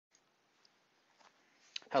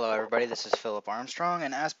Hello everybody, this is Philip Armstrong,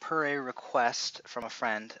 and as per a request from a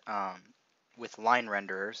friend with line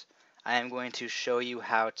renderers, I am going to show you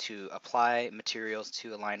how to apply materials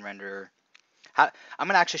to a line renderer. I'm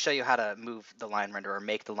going to actually show you how to move the line renderer or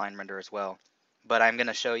make the line renderer as well, but I'm going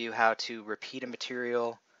to show you how to repeat a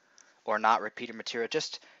material or not repeat a material,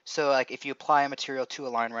 just so like if you apply a material to a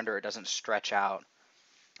line renderer, it doesn't stretch out.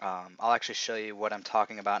 I'll actually show you what I'm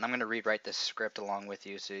talking about, and I'm going to rewrite this script along with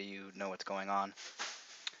you so you know what's going on.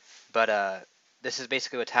 But this is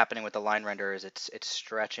basically what's happening with the line render is it's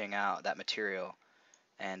stretching out that material,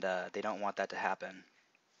 and they don't want that to happen.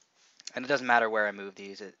 And it doesn't matter where I move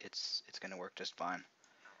these, it's going to work just fine.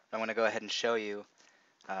 I'm going to go ahead and show you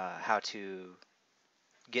how to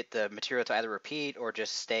get the material to either repeat or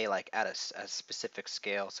just stay like at a specific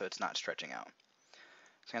scale so it's not stretching out.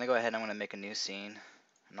 So I'm going to go ahead and I'm going to make a new scene.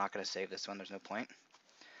 I'm not going to save this one, there's no point.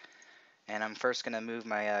 And I'm first going to move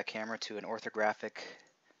my camera to an orthographic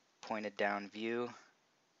pointed down view.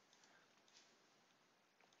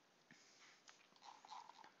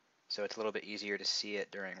 So it's a little bit easier to see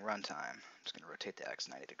it during runtime. I'm just going to rotate the X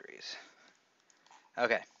 90 degrees.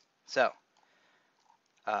 Okay, so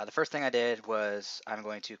the first thing I did was I'm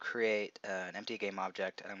going to create an empty game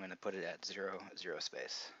object, and I'm going to put it at 0, 0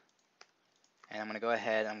 space. And I'm going to go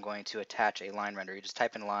ahead, I'm going to attach a line render. You just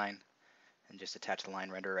type in line and just attach the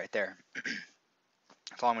line render right there.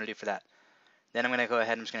 That's all I'm going to do for that. Then I'm going to go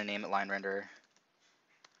ahead and I'm just going to name it line render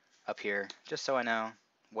up here, just so I know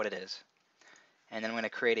what it is. And then I'm going to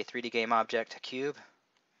create a 3D game object, a cube,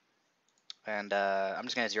 and I'm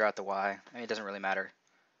just going to zero out the Y. I mean, it doesn't really matter.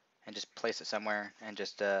 And just place it somewhere and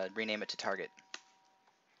just rename it to target.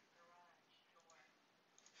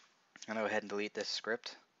 I'm going to go ahead and delete this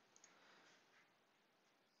script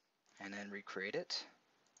and then recreate it.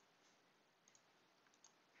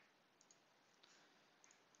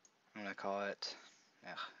 I'm going to call it, I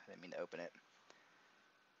didn't mean to open it,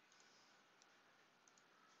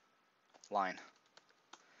 line.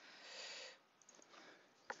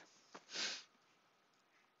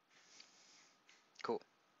 Cool.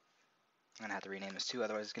 I'm going to have to rename this too,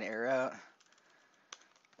 otherwise it's going to error out.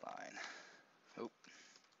 Line. Oh,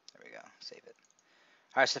 there we go. Save it.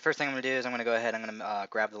 Alright, so the first thing I'm going to do is I'm going to go ahead and I'm going to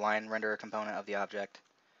grab the line renderer component of the object.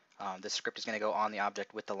 This script is going to go on the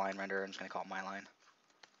object with the line renderer. I'm just going to call it my line.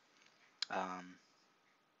 I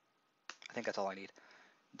think that's all I need.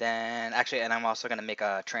 Then, actually, and I'm also going to make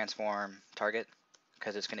a transform target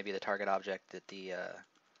because it's going to be the target object that the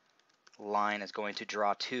line is going to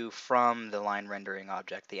draw to from the line rendering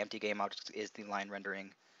object. The empty game object is the line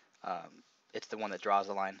rendering. It's the one that draws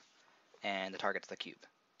the line, and the target's the cube.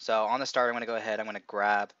 So on the start, I'm going to go ahead, I'm going to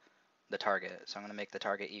grab the target. So I'm going to make the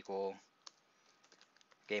target equal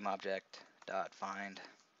game object dot find,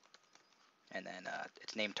 and then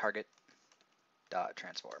it's named target dot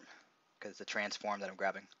transform because it's the transform that I'm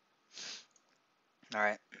grabbing.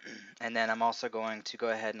 Alright, and then I'm also going to go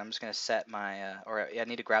ahead and I'm just going to set my, I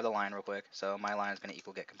need to grab the line real quick. So my line is going to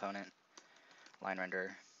equal get component, line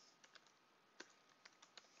render.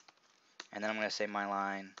 And then I'm going to say my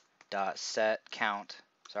line dot set count,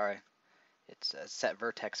 sorry, it's a set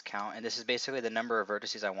vertex count, and this is basically the number of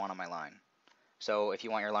vertices I want on my line. So if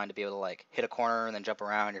you want your line to be able to like hit a corner and then jump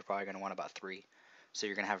around, you're probably going to want about 3. So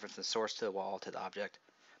you're going to have from the source to the wall to the object.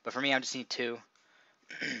 But for me, I just need 2.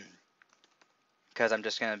 Because I'm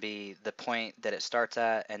just going to be the point that it starts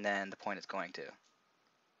at and then the point it's going to.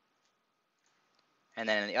 And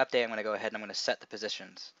then in the update, I'm going to go ahead and I'm going to set the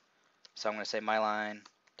positions. So I'm going to say my line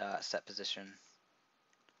dot set position.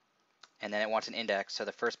 And then it wants an index, so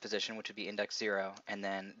the first position, which would be index 0, and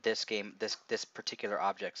then this particular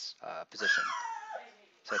object's position.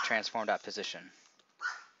 So transform.position.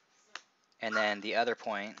 And then the other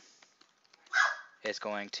point is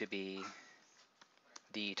going to be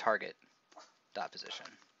the target dot position.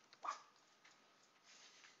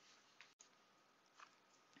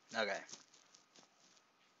 Okay.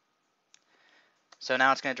 So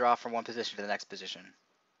now it's going to draw from one position to the next position.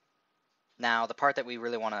 Now the part that we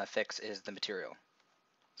really want to fix is the material.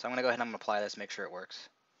 So I'm going to go ahead and I'm going to apply this, make sure it works.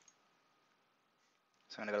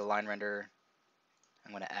 So I'm going to go to line render.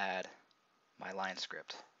 I'm going to add my line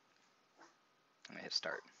script. I'm going to hit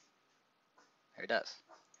start. There it does.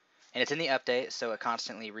 And it's in the update, so it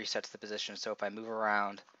constantly resets the position. So if I move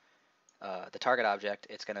around the target object,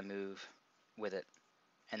 it's going to move with it.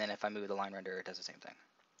 And then if I move the line render, it does the same thing.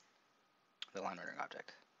 The line rendering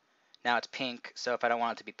object. Now it's pink, so if I don't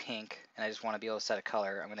want it to be pink, and I just want to be able to set a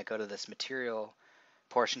color, I'm going to go to this material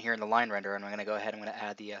portion here in the line render, and I'm going to go ahead and I'm going to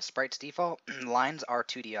add the sprites default. Lines are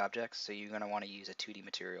 2D objects, so you're going to want to use a 2D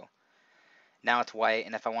material. Now it's white,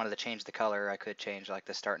 and if I wanted to change the color, I could change like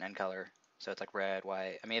the start and end color. So it's like red,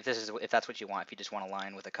 white. I mean, if that's what you want, if you just want a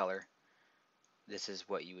line with a color, this is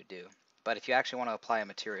what you would do. But if you actually want to apply a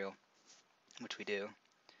material, which we do,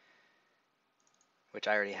 which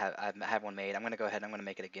I already have, I have one made. I'm going to go ahead and I'm going to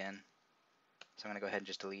make it again. So I'm going to go ahead and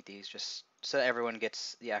just delete these, just so everyone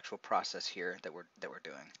gets the actual process here that we're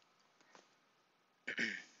doing. So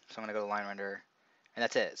I'm going to go to line render, and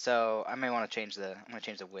that's it. So I may want to change the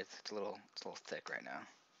width. It's a little thick right now.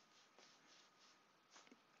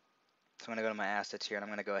 So I'm going to go to my assets here, and I'm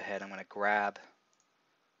going to go ahead. I'm going to grab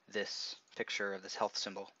this picture of this health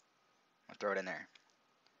symbol. I'm going to throw it in there.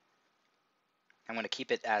 I'm going to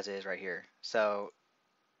keep it as is right here. So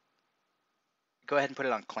go ahead and put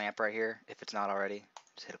it on clamp right here if it's not already.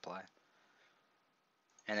 Just hit apply.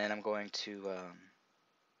 And then I'm going to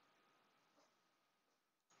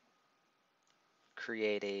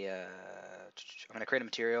create a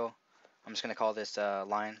material. I'm just going to call this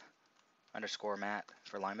line underscore mat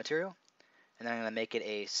for line material. And then I'm going to make it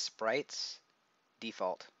a sprites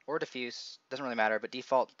default or diffuse. Doesn't really matter, but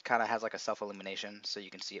default kind of has like a self-illumination so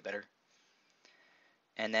you can see it better.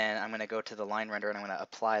 And then I'm going to go to the line render and I'm going to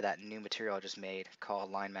apply that new material I just made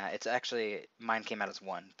called line mat. It's actually, mine came out as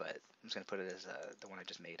 1, but I'm just going to put it as the one I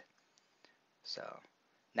just made. So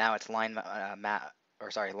now it's line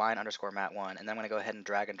underscore mat 1, and then I'm going to go ahead and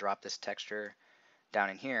drag and drop this texture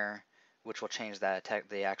down in here, which will change that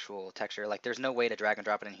the actual texture. Like there's no way to drag and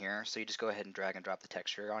drop it in here, so you just go ahead and drag and drop the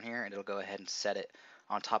texture on here, and it'll go ahead and set it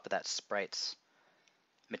on top of that sprites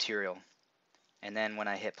material. And then when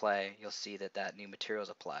I hit play, you'll see that that new material is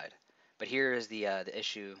applied. But here is the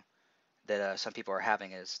issue that some people are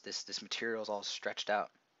having is this material is all stretched out,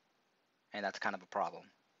 and that's kind of a problem.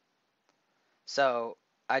 So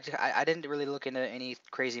I didn't really look into any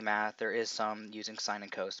crazy math. There is some using sine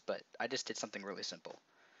and cos, but I just did something really simple.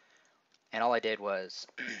 And all I did was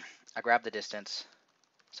I grabbed the distance.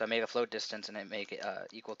 So I made a float distance and I make it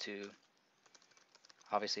equal to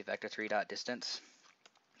obviously vector3 dot distance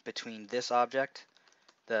between this object,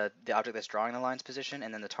 the object that's drawing the line's position,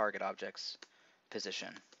 and then the target object's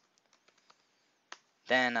position.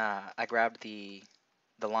 Then I grabbed the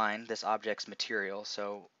line, this object's material,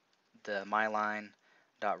 so the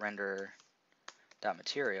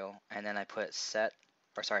myline.render.material, and then I put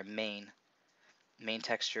main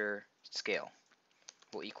texture scale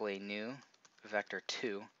will equal a new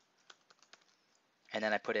vector2, and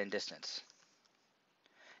then I put in distance.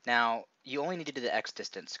 Now you only need to do the x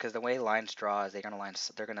distance because the way lines draw is they're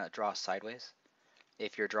gonna draw sideways.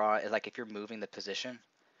 If you're moving the position,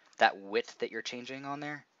 that width that you're changing on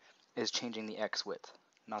there is changing the x width,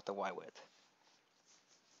 not the y width.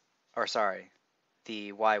 Or sorry,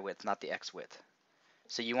 the y width, not the x width.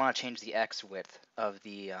 So you want to change the x width of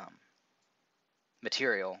the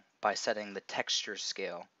material by setting the texture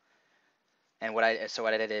scale. And what I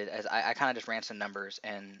did is I kind of just ran some numbers,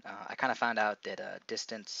 and I kind of found out that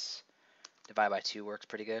distance divided by 2 works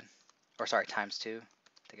pretty good. Or sorry, times 2, I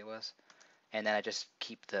think it was. And then I just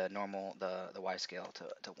keep the normal, the y scale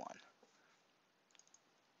to 1.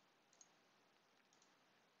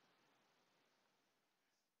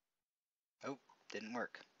 Oh, didn't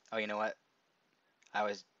work. Oh, you know what? No,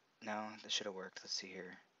 this should have worked. Let's see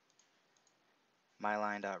here.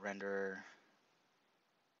 myline.render.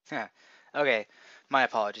 Okay, my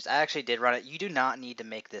apologies. I actually did run it. You do not need to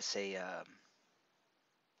make this a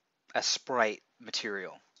sprite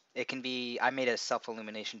material. It can be, I made a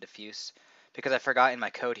self-illumination diffuse because I forgot in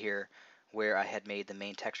my code here where I had made the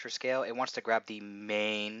main texture scale. It wants to grab the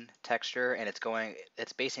main texture, and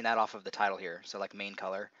it's basing that off of the title here, so like main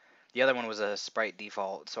color. The other one was a sprite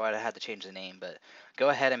default, so I had to change the name, but go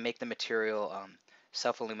ahead and make the material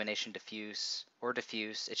self-illumination diffuse or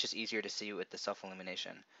diffuse. It's just easier to see with the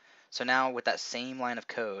self-illumination. So now with that same line of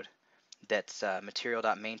code, that's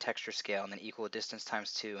material.main_texture_scale and then equal distance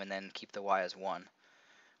times 2 and then keep the y as 1.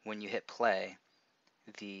 When you hit play,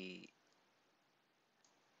 the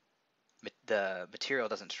material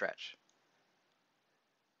doesn't stretch.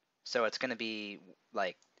 So it's going to be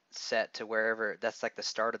like set to wherever, that's like the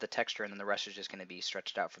start of the texture, and then the rest is just going to be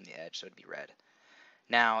stretched out from the edge, so it'd be red.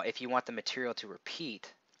 Now, if you want the material to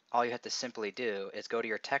repeat, all you have to simply do is go to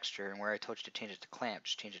your texture, and where I told you to change it to clamp,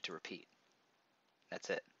 just change it to repeat. That's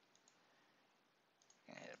it.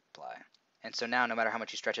 And hit apply. And so now, no matter how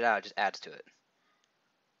much you stretch it out, it just adds to it.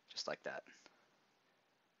 Just like that.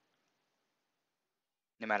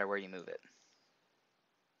 No matter where you move it.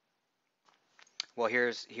 Well,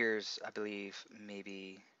 here's I believe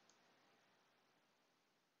maybe.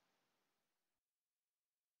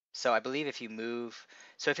 So I believe if you move,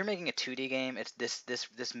 so if you're making a 2D game, it's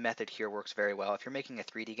this method here works very well. If you're making a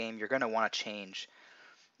 3D game, you're going to want to change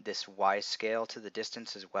this Y scale to the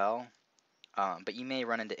distance as well. but you may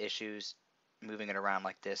run into issues moving it around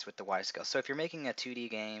like this with the Y scale. So if you're making a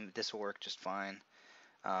 2D game, this will work just fine.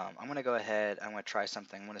 I'm going to go ahead, I'm going to try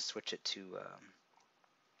something. I'm going to switch it to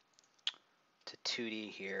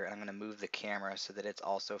 2D here. I'm going to move the camera so that it's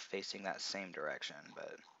also facing that same direction,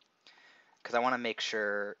 but because I want to make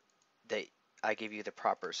sure that I give you the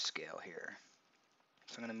proper scale here.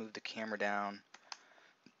 So I'm going to move the camera down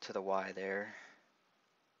to the Y there.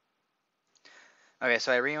 Okay,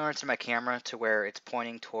 so I reoriented my camera to where it's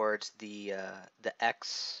pointing towards the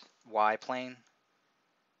X, Y plane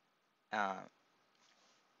to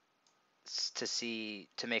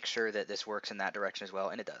make sure that this works in that direction as well,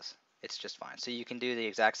 and it does. It's just fine. So you can do the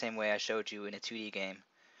exact same way I showed you in a 2D game,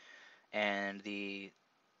 and the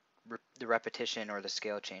repetition or the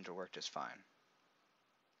scale change will work just fine.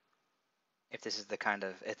 If this is the kind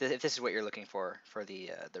of if this is what you're looking for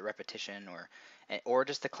the repetition or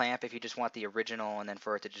just the clamp, if you just want the original and then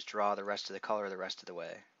for it to just draw the rest of the color the rest of the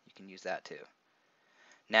way, you can use that too.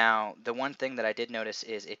 Now, the one thing that I did notice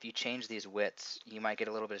is if you change these widths, you might get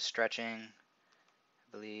a little bit of stretching,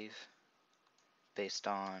 I believe, based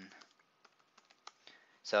on.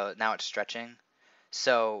 So now it's stretching.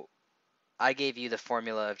 So I gave you the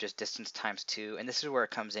formula of just distance times 2, and this is where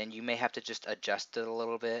it comes in. You may have to just adjust it a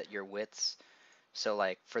little bit, your widths. So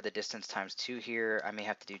like for the distance times 2 here, I may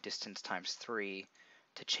have to do distance times 3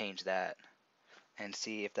 to change that and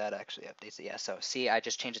see if that actually updates it. Yeah, so see, I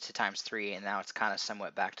just changed it to times 3, and now it's kind of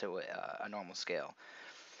somewhat back to a normal scale.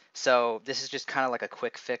 So this is just kind of like a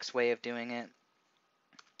quick fix way of doing it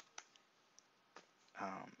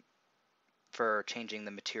for changing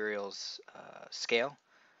the materials scale.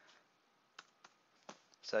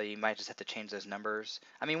 So you might just have to change those numbers.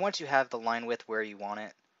 I mean, once you have the line width where you want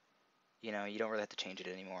it, you know, you don't really have to change it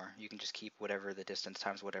anymore. You can just keep whatever the distance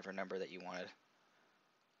times whatever number that you wanted.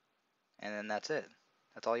 And then that's it.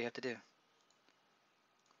 That's all you have to do.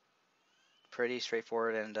 Pretty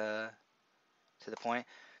straightforward and to the point.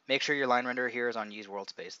 Make sure your line renderer here is on use world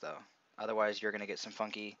space though. Otherwise you're gonna get some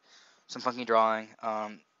funky drawing.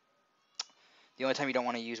 The only time you don't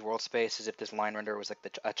want to use world space is if this line renderer was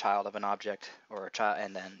like a child of an object or a child,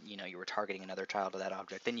 and then you know you were targeting another child of that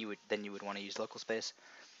object. Then you would want to use local space.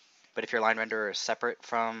 But if your line renderer is separate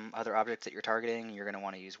from other objects that you're targeting, you're going to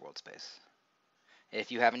want to use world space.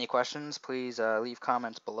 If you have any questions, please leave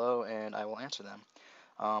comments below and I will answer them.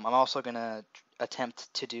 I'm also going to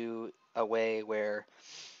attempt to do a way where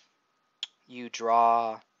you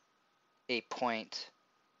draw a point,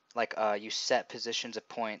 like you set positions of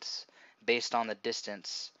points based on the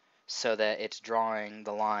distance so that it's drawing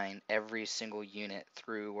the line every single unit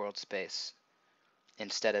through world space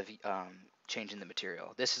instead of changing the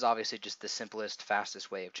material. This is obviously just the simplest,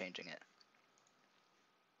 fastest way of changing it.